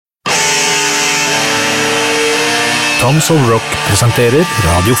Tons of Rock presenterer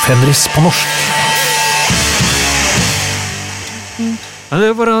Radio Fenris på norsk.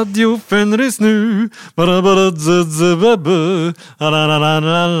 Det var Radio Fenris nu.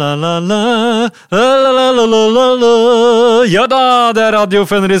 Ja da, det er Radio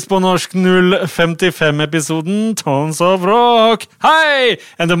Fenris på norsk 055-episoden Tons of Rock. Hei!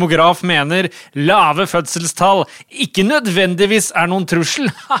 En demograf mener lave fødselstall ikke nødvendigvis er noen trussel.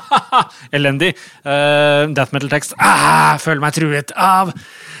 Elendig. Death metal tekst. Føler meg truet av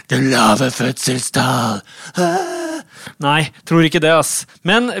det lave fødselstall. Nei, tror ikke det, ass.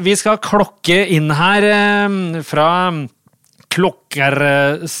 Men vi skal klokke inn her fra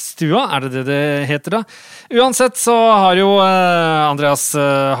klokkerstua, er det det heter da? Uansett så har jo Andreas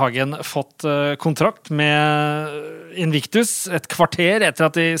Hagen fått kontrakt med Invictus et kvarter etter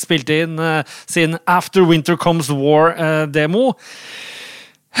at de spilte inn sin After Winter Comes War-demo.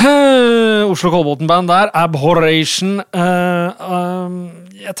 Oslo Kolbotn Band der, Abhorration.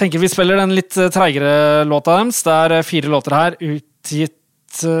 Jeg tenker vi spiller den litt treigere låta deres. Det er 4 låter her, utgitt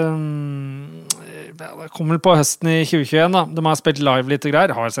det kommer vel på høsten i 2021 da. De har spilt live litt og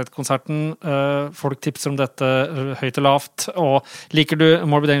greier, har sett konserten. Folk tipser om dette høyt og lavt, og liker du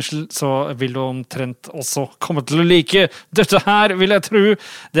Morbid Angel, så vil du omtrent også komme til å like dette her, vil jeg tro.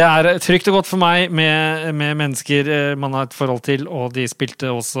 Det er trygt og godt for meg med mennesker man har et forhold til, og de spilte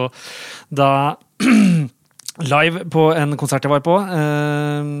også da live på en konsert jeg var på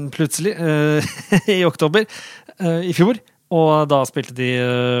plutselig i oktober i fjor. Og da spilte de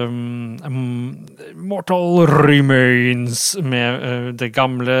Mortal Remains med det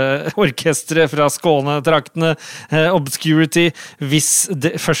gamle orkestret fra Skåne-traktene, Obscurity, hvis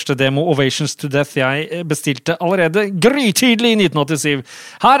første demo Ovations to Death jeg bestilte allerede grytidlig i 1987.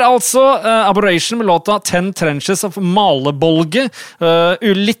 Her altså Aberration med låta 10 Trenches of Malebolge,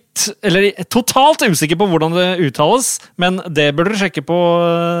 litt eller totalt usikker på hvordan det uttales, men det burde du sjekke på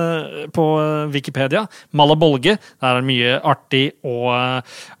Wikipedia. Malebolge, der er mye artig å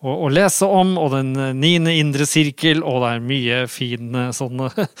lese om, og den 9. indre sirkel, og det er mye fin sånn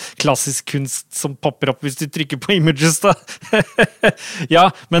klassisk kunst som popper opp hvis du trykker på images da.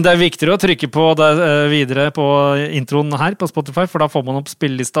 Ja, men det er viktigere å trykke på det videre på introen her på Spotify, for da får man opp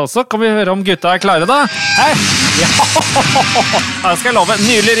spillelista også. Kan vi høre om gutta er klare da? Hei! Ja, det skal jeg love.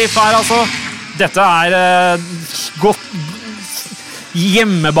 Nylig riff her, altså. Dette er godt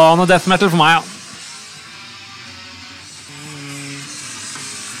hjemmebane death metal for meg, ja.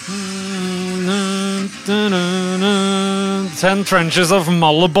 10 Trenches of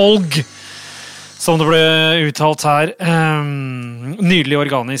Malebolge, som det ble uttalt her. Nydelig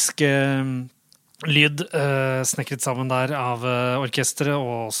organisk lyd, snekret sammen der av orkestret,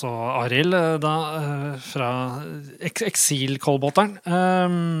 og også Arild da, fra Eksil-kolbåteren.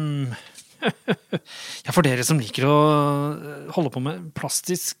 Ja, for dere som liker å holde på med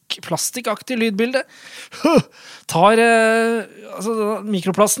plastikkaktig lydbilde,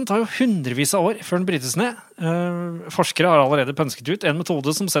 mikroplasten tar jo hundrevis av år før den brytes ned. Forskere har allerede pønsket ut en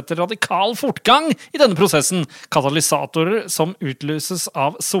metode som setter radikal fortgang i denne prosessen. Katalysatorer som utløses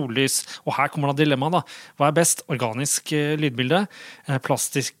av sollys. Og her kommer da dilemmaet da. Hva er best? Organisk lydbilde,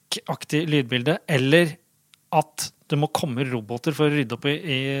 plastikkaktig lydbilde, eller at det må komme roboter for å rydde opp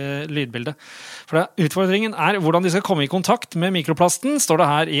i lydbildet. For utfordringen er hvordan de skal komme i kontakt med mikroplasten, står det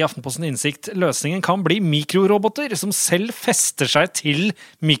her i Aftenposten Innsikt. Løsningen kan bli mikroroboter som selv fester seg til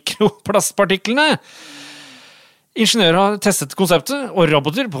mikroplastpartiklene. Ingeniører har testet konseptet, og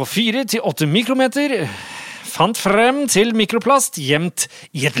roboter på 4 til 8 mikrometer fant frem til mikroplast gjemt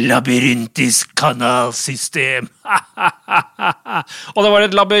i et labyrintisk kanalsystem. Og det var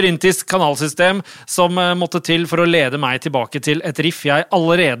et labyrintisk kanalsystem som måtte til for å lede meg tilbake til et riff jeg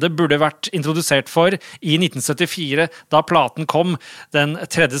allerede burde vært introdusert for i 1974, da platen kom, den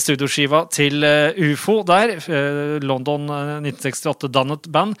 3. studioskiva til UFO der, London 1968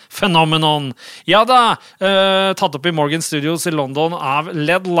 Donut Band, Phenomenon. Ja da, tatt opp i Morgan Studios i London av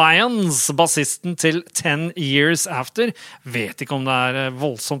Led Lions, bassisten til 10 Years After. Vet ikke om det er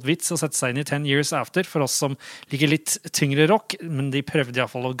voldsomt vits å sette seg inn i 10 Years After for oss som liker litt tyngre rock, men de prøvde i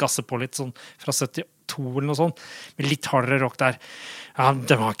hvert fall å gasse på litt sånn fra 72 eller noe sånt, med litt hardere rock der. Ja,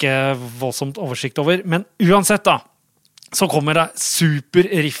 det var ikke voldsomt oversikt over, men uansett da, så kommer det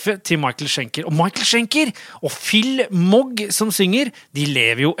superriffet til Michael Schenker. Og Michael Schenker og Phil Mogg som synger, de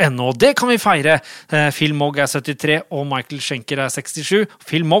lever jo ennå. Det kan vi feire. Phil Mogg er 73, og Michael Schenker er 67.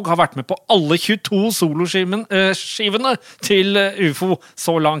 Phil Mogg har vært med på alle 22 soloskivene til UFO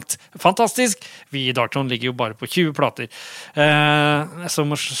så langt. Fantastisk. Vi i Darktron ligger jo bare på 20 plater. Så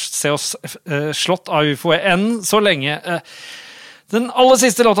må se oss slått av UFO enn så lenge. Den aller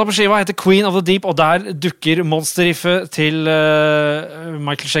siste låta på skiva heter Queen of the Deep, og der dukker monsterriffet til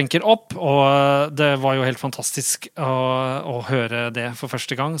Michael Schenker opp, og det var jo helt fantastisk å høre det for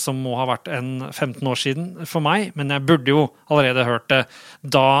første gang, som må ha vært 15 år siden for meg, men jeg burde jo allerede hørt det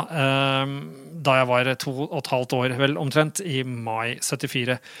da jeg var 2,5 år, vel omtrent, i mai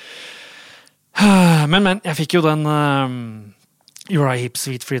 74. Men, jeg fikk jo den Uriah Heep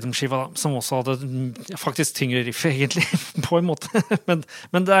Sweet Freedom-skiva da, som også hadde faktisk tyngre riff egentlig, på en måte. Men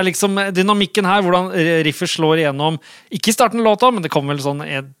det liksom dynamikken her, hvordan riffet slår igjennom, ikke i starten av låta, men det kommer vel sånn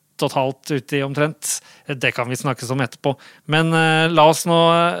 1,5 ut i omtrent. Det kan vi snakke om etterpå. Men la oss nå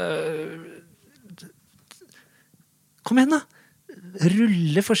kom igjen da!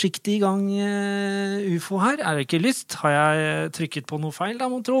 Rulle forsiktig i gang UFO her. Er det ikke lyst? Har jeg trykket på noe feil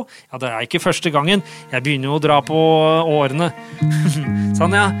da, må tro? Ja, det er ikke første gangen. Jeg begynner jo å dra på årene.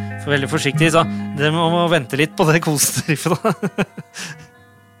 Sånn, ja. For veldig forsiktig, så det må vente litt på det koseriffet da.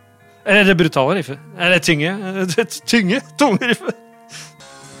 Eller det brutale riffet. Eller tunge riffet.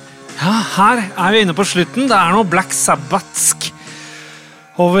 Ja, her er vi inne på slutten. Det er noe Black Sabbathsk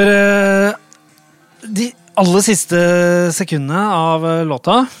over de aller siste sekundene av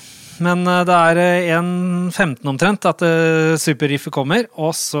låta, men det er 1:15 omtrent at superriffet kommer,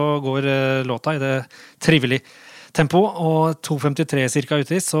 og så går låta i det trivelige tempo, og 2:53 cirka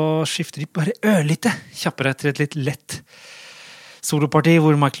uti, så skifter de bare ørlite kjappere til et litt lett soloparti,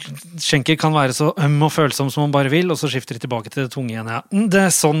 hvor Michael Schenker kan være så og følsom som han bare vil, og så skifter de tilbake til det tunge igjen. Ja.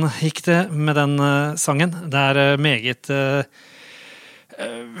 Sånn gikk det med den sangen. Det er meget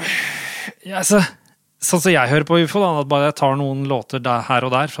sånn som jeg hører på UFO, da, at bare jeg tar noen låter her og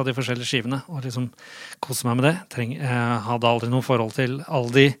der fra de forskjellige skivene, og liksom koser meg med det. Jeg hadde aldri noe forhold til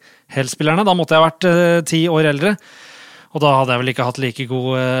alle de helspillerne. Da måtte jeg ha vært 10 år eldre, og da hadde jeg vel ikke hatt like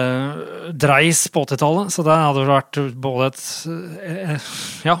god dreis på 80-tallet, så det hadde vært både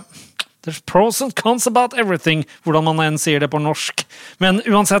ja, there's pros and cons about everything, hvordan man enn sier det på norsk. Men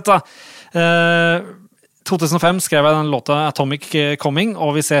uansett da, 2005 skrev jeg den låta Atomic Coming,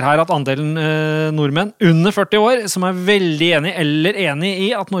 og vi ser her at andelen nordmenn under 40 år som er veldig enig i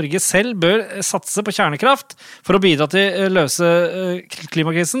at Norge selv bør satse på kjernekraft for å bidra til å løse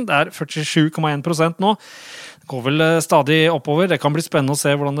klimakrisen. Det er 47,1% nå. Det går vel stadig oppover. Det kan bli spennende å se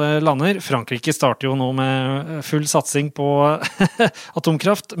hvordan det lander. Frankrike starter jo nå med full satsing på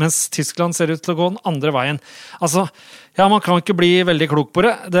atomkraft, mens Tyskland ser ut til å gå den andre veien. Altså, ja, man kan ikke bli veldig klok på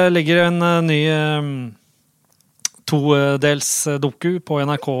det. Det ligger en ny todels doku på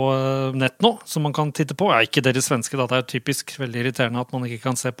NRK nett nå, som man kan titte på. Ja, ikke dere svenske, da. Det er typisk veldig irriterende at man ikke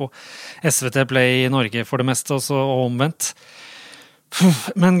kan se på SVT Play i Norge for det meste, og omvendt.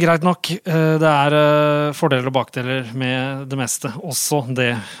 Men greit nok, det er fordeler og bakdeler med det meste. Også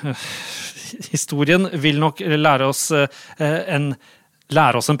det. Historien vil nok lære oss en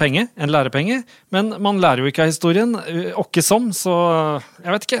lærepenge, men man lærer jo ikke av historien, ikke som, så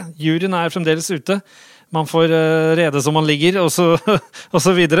jeg vet ikke. Juryen er fremdeles ute. Man får rede som man ligger, og så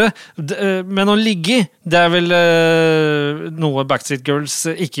videre. Men å ligge, det er vel noe Backstreet Girls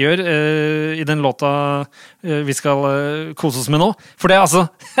ikke gjør i den låta vi skal kose oss med nå. For det er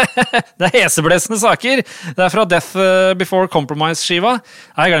altså, det er heseblesende saker. Det er fra Death Before Compromise-skiva.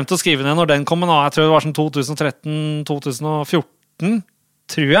 Jeg har glemt å skrive ned når den kom nå. Jeg tror det var sånn 2013-2014,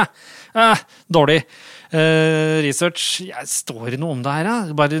 tror jeg. Dårlig. Research, jeg står i noe om det her,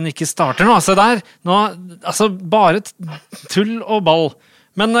 ja. Bare den ikke starter nå, se der nå, altså bare tull og ball,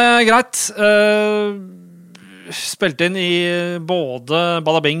 men greit, spilte inn i både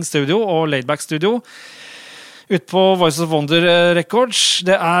Bada-Bing Studio og Laidback Studio ut på Voice of Wonder Records.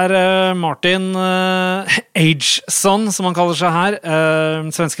 Det er Martin Ageson, som han kaller seg her,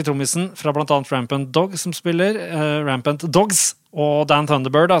 svenske trommisen fra blant annet Rampant Dog som spiller, Rampant Dogs, og Dan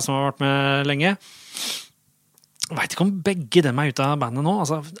Thunderbird da, som har vært med lenge. Jeg vet ikke om begge dem er ute av bandet nå.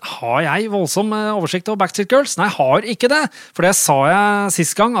 Altså, har jeg voldsom oversikt over Backstreet Girls? Nei, jeg har ikke det. For det sa jeg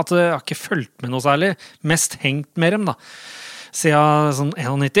sist gang, at jeg har ikke fulgt med noe særlig. Mest hengt med dem da. Siden sånn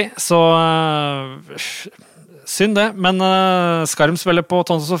 91. Så synd det. Men skal de spille på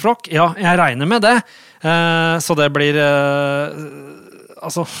Tons of Rock? Ja, jeg regner med det. Så det blir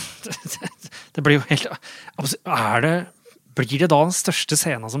altså det blir jo helt blir det da den største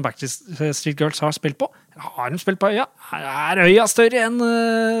scenen som Backstreet Girls har spilt på? Har de spilt på øya? Er øya større enn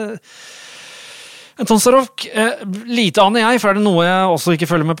Tons of Rock? Lite aner jeg, for er det noe jeg også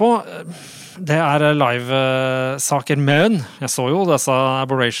ikke følger med på. Det er live-saker med jeg så jo disse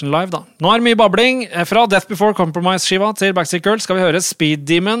Aberration Live da. Nå er det mye babling. Fra Death Before Compromise-skiva til Backstreet Girls skal vi høre Speed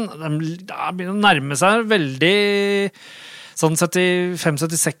Demon. Det begynner å nærme seg veldig sånn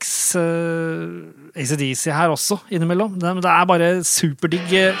 75-76 AC/DC her også, innimellom. Det bare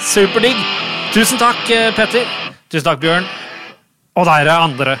superdigg, superdigg. Tusen takk, Petter. Tusen takk, Bjørn. Og dere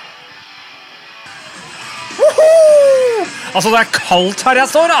andre. Altså, det kaldt her jeg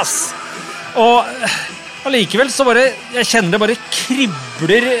står, ass! Og likevel så jeg kjenner det bare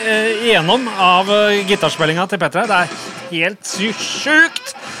kribler igjennom av gitarspillingen til Petter. Det helt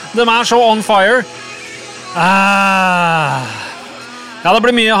sjukt! De så on fire. Ja, det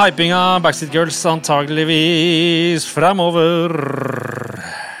blir mye hyping av Backstreet Girls antageligvis fremover.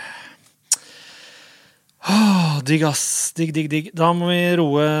 Digg, ass. Digg. Da må vi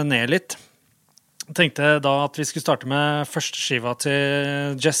roe ned litt. Jeg tenkte da at vi skulle starte med første skiva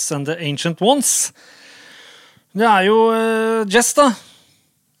til Jess and the Ancient Ones. Det jo Jess da.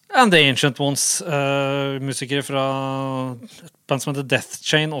 And the Ancient Ones. Musikere fra et band som heter Death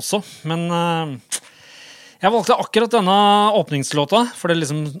Chain også. Men jeg valgte akkurat denne åpningslåta, for det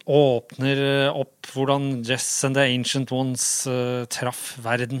liksom åpner opp hvordan Jess and the Ancient Ones traff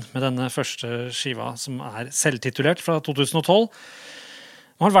verden med denne første skiva, som selvtitulert fra 2012.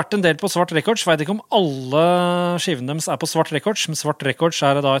 De har vært en del på Svart Records. Jeg vet ikke om alle skivene deres på Svart Records, men Svart Records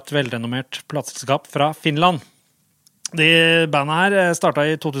da et velrenommert plateselskap fra Finland. De bandet her startet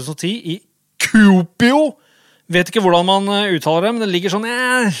i 2010 i Kuopio. Vet ikke hvordan man uttaler det, men det ligger sånn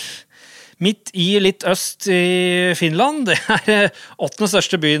midt i litt øst i Finland. Det 8.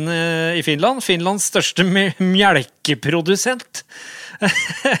 største byen i Finland. Finlands største mjelkeprodusent.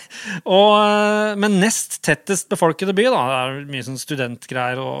 Men nest tettest befolkede by da. Det mye sånn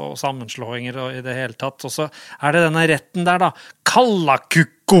studentgreier og sammenslåinger og i det hele tatt. Og så det denne retten der da,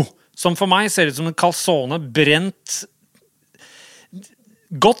 Kallakukko, som for meg ser ut som en calzone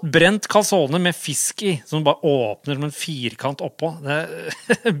godt brent calzone med fisk i, som bare åpner som en firkant oppå.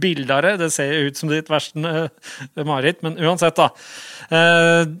 Bildet det ser ut som ditt verste mareritt, men uansett da.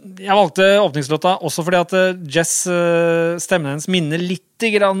 Jeg valgte åpningslåta også fordi at Jess stemmen hennes minner litt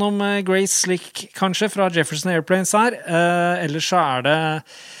grann om Grace Slick, kanskje, fra Jefferson Airplanes her. Ellers så det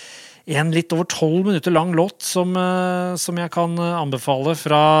en litt over 12 minutter lang låt som jeg kan anbefale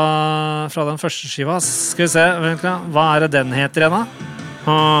fra den første skiva. Skal vi se, hva det den heter igjen da?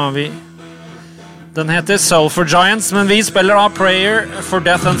 Den heter Sulfur Giants, men vi spiller da Prayer for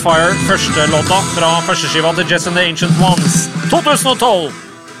Death and Fire, første låta fra første skiva til Jess and the Ancient Ones, 2012.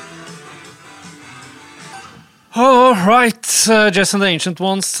 All right, Jess and the Ancient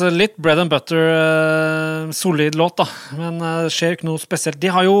Ones, litt bread and butter, solid låt da, men det skjer ikke noe spesielt. De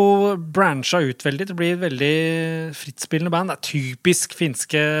har jo branchet ut veldig, det blir veldig frittspillende band. Det typisk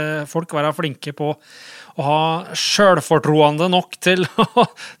finske folk, være flinke på å ha selvfortroende nok til å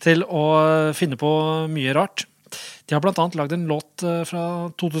finne på mye rart. De har blant annet lagd en låt fra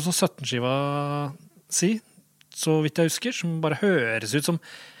 2017-skiva så vidt jeg husker, som bare høres ut som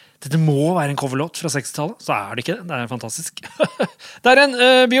dette må være en coverlåt fra 60-tallet, så det ikke det. Det fantastisk. Det en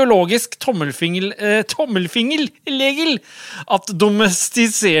biologisk tommelfingerregel at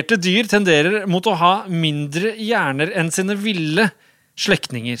domestiserte dyr tenderer mot å ha mindre hjerner enn sine ville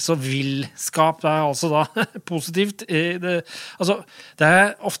slektninger, så villskap altså da positivt. Altså,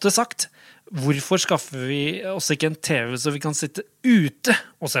 det ofte sagt, hvorfor skaffer vi oss ikke en TV så vi kan sitte ute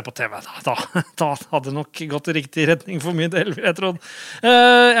og se på TV? Da hadde nok gått i riktig retning for min del, jeg tror.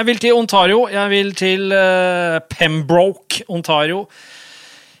 Jeg vil til Ontario, jeg vil til Pembroke, Ontario.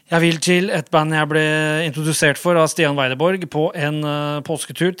 Jeg vil til et band jeg ble introdusert for av Stian Weideborg på en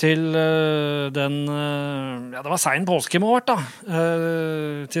påsketur til det var sein påske må ha vært da,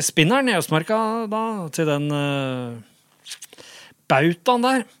 til Spinneren i Østmarka da, til den bautaen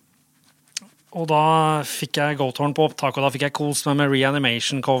der. Og da fikk jeg Goathorn på opptak, og da fikk jeg kos med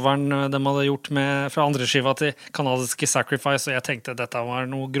Reanimation-coveren de hadde gjort fra andre skiva til kanadiske Sacrifice, og jeg tenkte dette var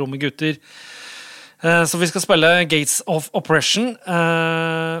noen gromme gutter. Så vi skal spille Gates of Oppression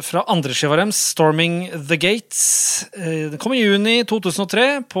fra andre skiva deres, Storming the Gates. Den kom i juni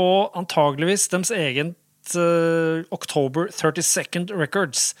 2003 på antageligvis deres egent October 32nd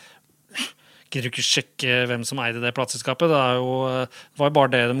Records. Gidder du ikke sjekke hvem som eide det plateselskapet? Det var jo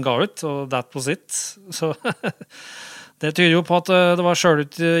bare det de ga ut, og that was it. Så det tyder jo på at det var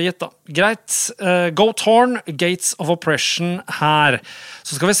selvutgitt da. Greit, Goathorn, Gates of Oppression her.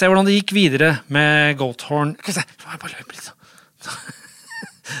 Så skal vi se hvordan det gikk videre med Goathorn. Skal vi se, nå må jeg bare løpe litt så.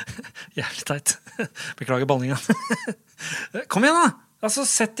 Jævlig teit. Beklager banningen. Kom igjen da. Altså,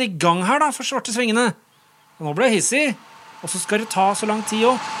 sett i gang her da, for svarte svingene. Nå ble jeg hissig. Og så skal det ta så lang tid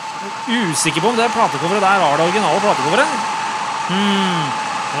også. Jeg usikker på om det platekoveret der var det originale platekoveret.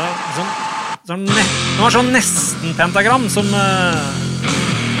 Det var sånn nesten pentagram som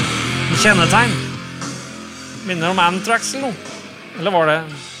kjennetegn. Minner om Anthrax eller noe. Eller var det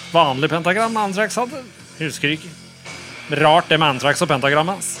vanlig pentagram Anthrax hadde? Husker ikke. Rart det med Anthrax og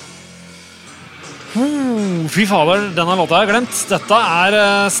pentagrammet. Fy fader, denne låta har jeg glemt. Dette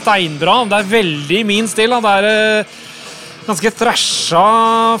steinbra. Det veldig min stil. Det ganske thrasha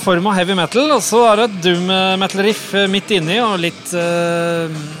form av heavy metal. Og så det doom metal riff midt inni, og litt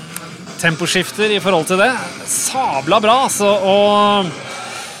temposkifter i forhold til det. Sabla bra, altså. Og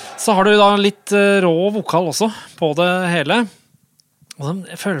så har du da litt rå vokal også på det hele. Og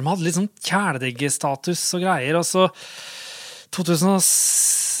jeg føler meg hadde litt sånn kjæledegge-status og greier. Og så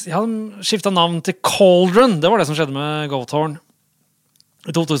 2006 de skiftet navn til Cauldron. Det var det som skjedde med Goathorn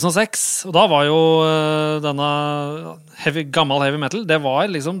i 2006. Og da var jo denne gammel heavy metal, det var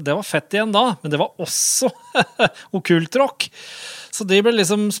fett igjen da, men det var også okkult rock. Så de ble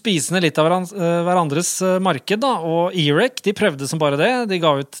liksom spisende litt av hverandres marked da. Og Erec, de prøvde som bare det. De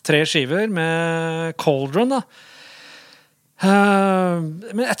ga ut 3 skiver med Cauldron da.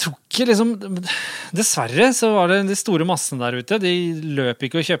 Men jeg tror ikke dessverre så var det de store massene der ute, de løp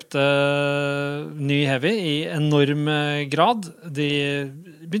ikke og kjøpte ny heavy i enorm grad. De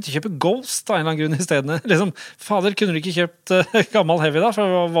begynte å kjøpe Ghost av en eller annen grunn i stedet. Fader, kunne du ikke kjøpt gammel heavy da, for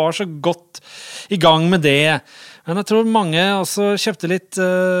det var så godt i gang med det. Men jeg tror mange også kjøpte litt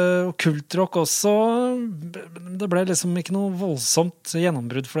okkultrock også. Det ble ikke noe voldsomt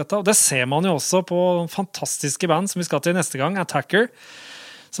gjennombrudd for dette. Og det ser man jo også på fantastiske band som vi skal til neste gang, Attacker,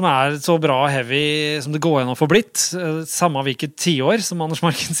 som så bra heavy som det går an å få blitt. Samme hvilket 10 år, som Anders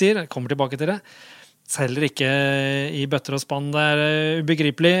Marken sier. Jeg kommer tilbake til det. Heller ikke i bøtter og spann. Det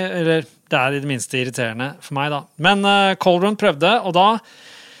ubegripelig, eller det i det minste irriterende for meg da. Men Cauldron prøvde, og da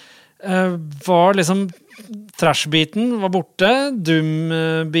var thrash-biten var borte,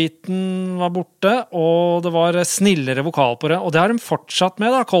 doom-biten var borte, og det var snillere vokal på det, og det har de fortsatt med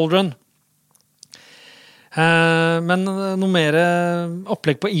da, Cauldron. Men noe mer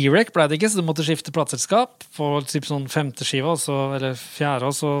opplegg på Erec ble det ikke, så du måtte skifte plateselskap på typ sånn 5. skiva, eller 4.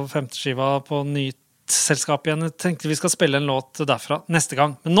 og så 5. skiva på nytt selskap igjen. Jeg tenkte vi skal spille en låt derfra neste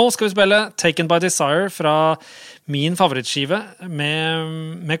gang. Men nå skal vi spille Taken by Desire fra min favorittskive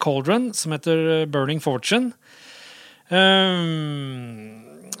med Cauldron, som heter Burning Fortune.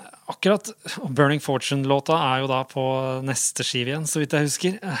 Akkurat Burning Fortune-låta jo da på neste skive igjen, så vidt jeg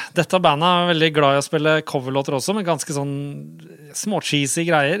husker. Dette bandet veldig glad i å spille coverlåter også, med ganske sånn småcheesy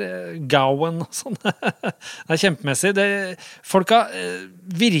greier. Gowan og sånn. Det kjempemessig. Folka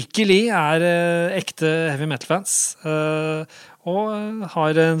virkelig ekte heavy metal-fans, og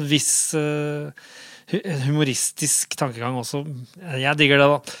har en viss humoristisk tankegang også. Jeg digger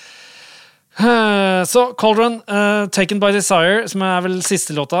det da. Så Cauldron, Taken by Desire, som vel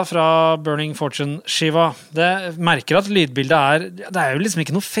siste låta fra Burning Fortune-skiva. Det merker at lydbildet det jo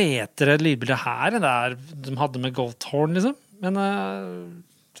ikke noe fetere lydbilde her enn de hadde med Goathorn, men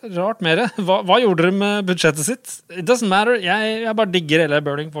rart mer. Hva gjorde de med budsjettet sitt? It doesn't matter. Jeg bare digger hele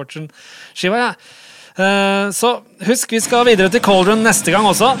Burning Fortune-skiva, så husk, vi skal videre til Cauldron neste gang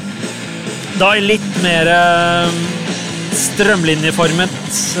også. Da litt mer strømlinjeformet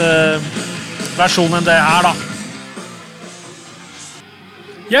versjon enn det da.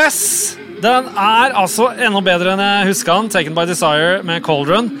 Yes! Den altså enda bedre enn jeg husker den, Taken by Desire med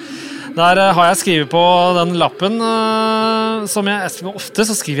Cauldron. Der har jeg skrivet på den lappen, som ofte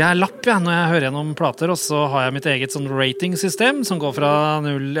så skriver jeg lapp når jeg hører gjennom plater, og så har jeg mitt eget sånn rating-system, som går fra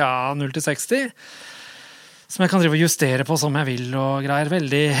 0 til 60, som jeg kan drive og justere på som jeg vil og greier.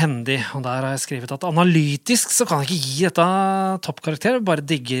 Veldig hendig. Og der har jeg skrevet at analytisk så kan jeg ikke gi dette toppkarakter, bare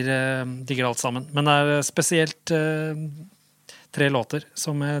digger alt sammen. Men det spesielt 3 låter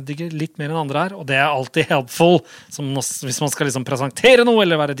som jeg digger litt mer enn andre her, og det alltid helpful, hvis man skal presentere noe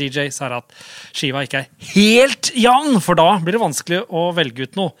eller være DJ, så det at skiva ikke helt jevn, for da blir det vanskelig å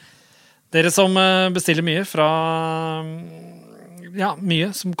velge ut noe. Dere som bestiller mye fra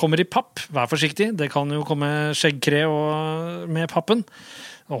mye som kommer i papp, vær forsiktig, det kan jo komme skjeggkre med pappen,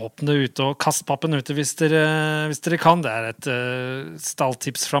 og åpne det ute og kast pappen ute hvis dere kan. Det et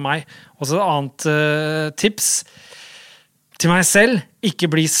stalltips fra meg. Og så et annet tips til meg selv,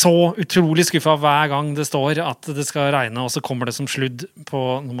 ikke bli så utrolig skuffet hver gang det står at det skal regne, og så kommer det som sludd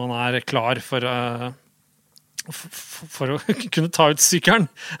på når man klar for å kunne ta ut sykkelen.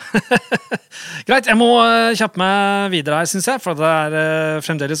 Greit, jeg må kjappe meg videre her, synes jeg, for det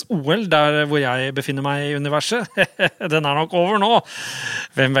fremdeles OL, der hvor jeg befinner meg i universet. Den nok over nå.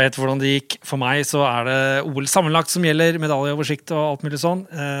 Hvem vet hvordan det gikk? For meg så det OL sammenlagt som gjelder, medaljeoversikt og alt mulig sånn,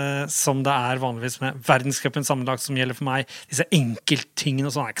 som det vanligvis med verdenscupen sammenlagt som gjelder for meg. Disse enkelttingene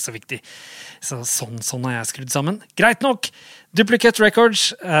og sånn ikke så viktig. Så sånn har jeg skrudd sammen. Greit nok! Duplicate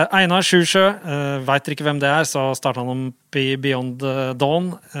Records, Einar Sjursjø, vet dere ikke hvem det så startet han opp i Beyond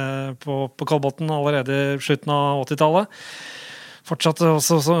Dawn på Kolbotn allerede i slutten av 80-tallet. Fortsatte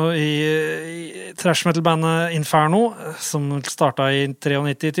også i thrash metal-bandet Inferno, som startet i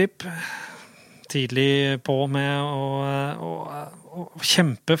 93 typ. Tidlig på med å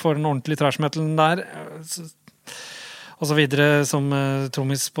kjempe for den ordentlige thrash metalen der. Og så videre som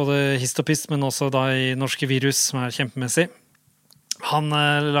trommis på det Histopist, men også da i Norske Virus, som kjempemessig. Han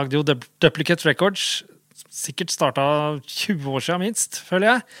lagde jo Duplicate Records, sikkert startet 20 år siden minst, føler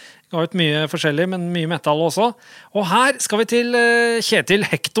jeg. Ga ut mye forskjellig, men mye metal også. Og her skal vi til Kjetil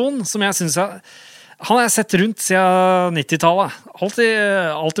Hekton, som jeg synes han har jeg sett rundt siden 90-tallet.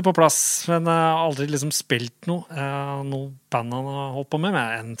 Alltid på plass, men aldri liksom spilt noe band han har holdt på med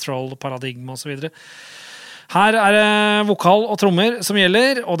Enthrall, Paradigma og så videre. Her det vokal og trommer som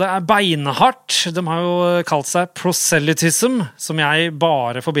gjelder, og det beinhardt. De har jo kalt seg Proselytism, som jeg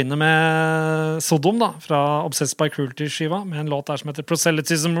bare forbinder med Sodom, da, fra Obsessed by Cruelty-skiva, med en låt der som heter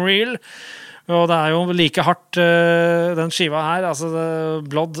Proselytism Real. Og det jo like hardt, den skiva her, altså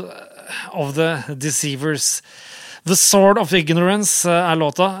Blood of the Deceivers. The Sword of Ignorance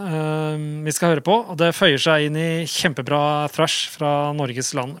låta vi skal høre på, og det føyer seg inn i kjempebra thrash fra Norges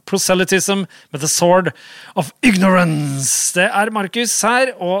land. Proselytism med The Sword of Ignorance. Det Markus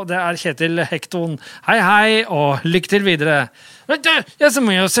her, og det Kjetil Hekton. Hei, hei, og lykke til videre. Jeg så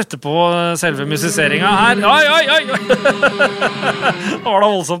må jo sette på selve musiseringen her. Oi! Det var da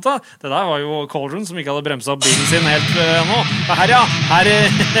voldsomt da. Det der var jo Cauldron som ikke hadde bremset opp bilen sin helt nå. Her ja,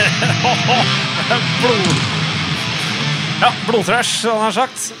 blod. Ja, blodtrash, han har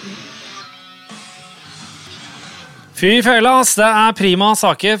sagt. Fy føyla, det prima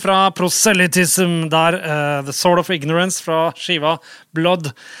saker fra Proselytism, der The Sword of Ignorance fra skiva Blood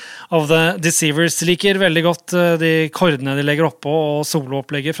of the Deceivers liker veldig godt de kordene de legger oppå, og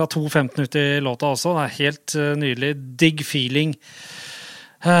soloopplegget fra 2.15 ut i låta også. Det helt nydelig, digg feeling.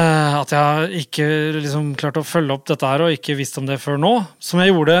 At jeg ikke liksom klarte å følge opp dette her og ikke visste om det før nå, som jeg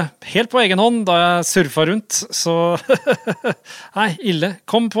gjorde helt på egen hånd da jeg surfet rundt, så nei, ille.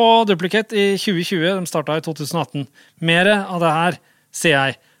 Kom på Duplicate i 2020, de startet i 2018. Mere av det her, sier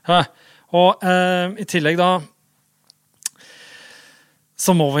jeg. Og i tillegg da,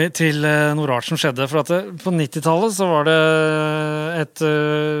 så må vi til noe rart som skjedde, for at på 90-tallet så var det et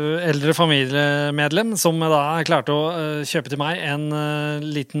eldre familiemedlem som da klarte å kjøpe til meg en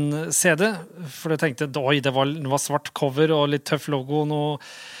liten CD, for jeg tenkte, oi, det var svart cover og litt tøff logo, noe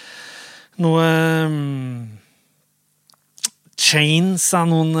chains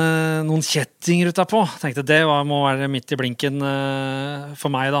noen kjettinger utenpå. Jeg tenkte, det må være midt i blinken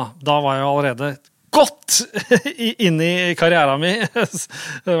for meg da. Da var jeg allerede godt inne i karrieren min.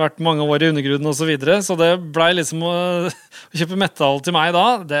 Det har vært mange år i undergrunnen og så videre, så det ble liksom å kjøpe metal til meg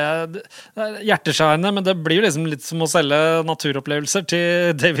da. Det hjerteskjærende, men det blir jo liksom litt som å selge naturopplevelser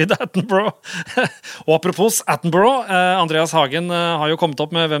til David Attenborough. Og apropos Attenborough, Andreas Hagen har jo kommet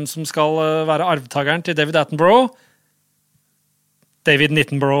opp med hvem som skal være arvtageren til David Attenborough. David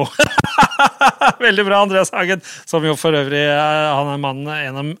Attenborough. Veldig bra, Andreas Hagen, som jo for øvrig han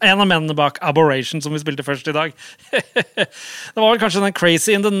mannen, en av mennene bak Aberration, som vi spilte først i dag. Det var vel kanskje den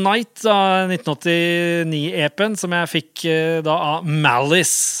Crazy in the Night, 1989-epen, som jeg fikk da av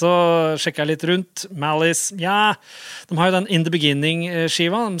Malice. Så sjekket jeg litt rundt. Malice, ja, de har jo den In the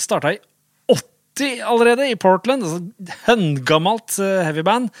Beginning-skiva. De startet i 80 allerede i Portland, altså høngammalt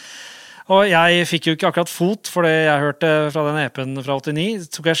heavyband. Og jeg fikk jo ikke akkurat fot for det jeg hørte fra den epen fra 89. Så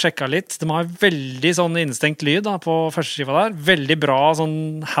tok jeg sjekket litt. De har veldig sånn innestengt lyd da, på første skiva der. Veldig bra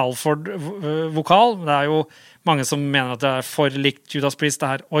sånn Halford-vokal. Det jo mange som mener at det for likt Judas Priest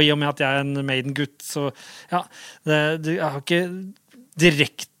det her. Og i og med at jeg en Maiden-gutt, så ja, det har ikke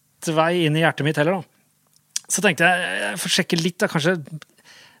direkte vei inn i hjertet mitt heller da. Så tenkte jeg får sjekke litt da, kanskje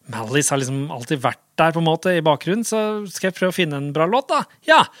Malice har liksom alltid vært der på en måte i bakgrunnen, så skal jeg prøve å finne en bra låt da.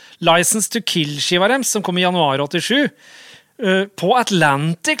 Ja, License to Kill-skiva deres, som kom i januar 87, på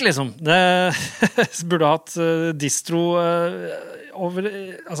Atlantic liksom. Det burde hatt distro over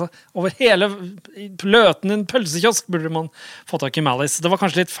hele løten, en pølsekiosk burde man få tak i Malice. Det var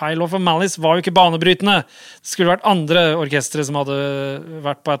kanskje litt feil, for Malice var jo ikke banebrytende. Det skulle vært andre orkestre som hadde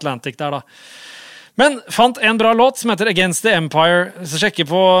vært på Atlantic der da. Men fant en bra låt som heter Against the Empire. Så sjekker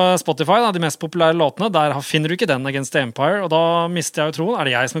på Spotify da, de mest populære låtene. Der finner du ikke den Against the Empire, og da mister jeg jo troen.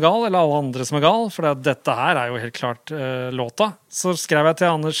 Det jeg som gal, eller alle andre som gal? For dette her jo helt klart låta. Så skrev jeg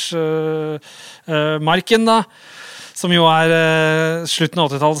til Anders Marken da, som jo slutten av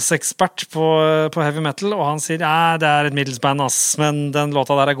 80-tallsekspert på heavy metal, og han sier, ja, det et middels band, men den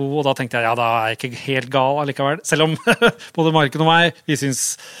låta der god, og da tenkte jeg, ja, da jeg ikke helt gal allikevel, selv om både Marken og meg, vi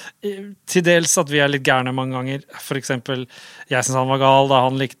synes til dels at vi litt gærne mange ganger, for eksempel, jeg synes han var gal da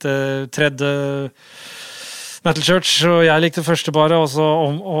han likte tredje Metal Church, og jeg likte første bare, og så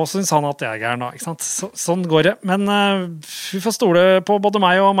synes han at jeg gæren da, ikke sant? Sånn går det. Men vi får stole på både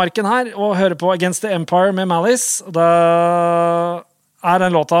meg og Marken her, og høre på Against the Empire med Malice. Og da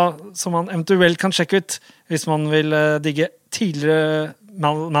den låta som man eventuelt kan sjekke ut, hvis man vil digge tidligere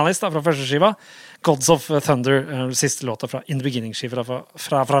Malice da, fra første skiva. Gods of Thunder, siste låta fra In the Beginning-skiva fra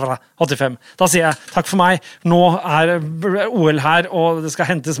 85. Da sier jeg takk for meg. Nå OL her, og det skal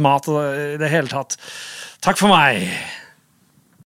hentes mat og det hele tatt. Takk for meg!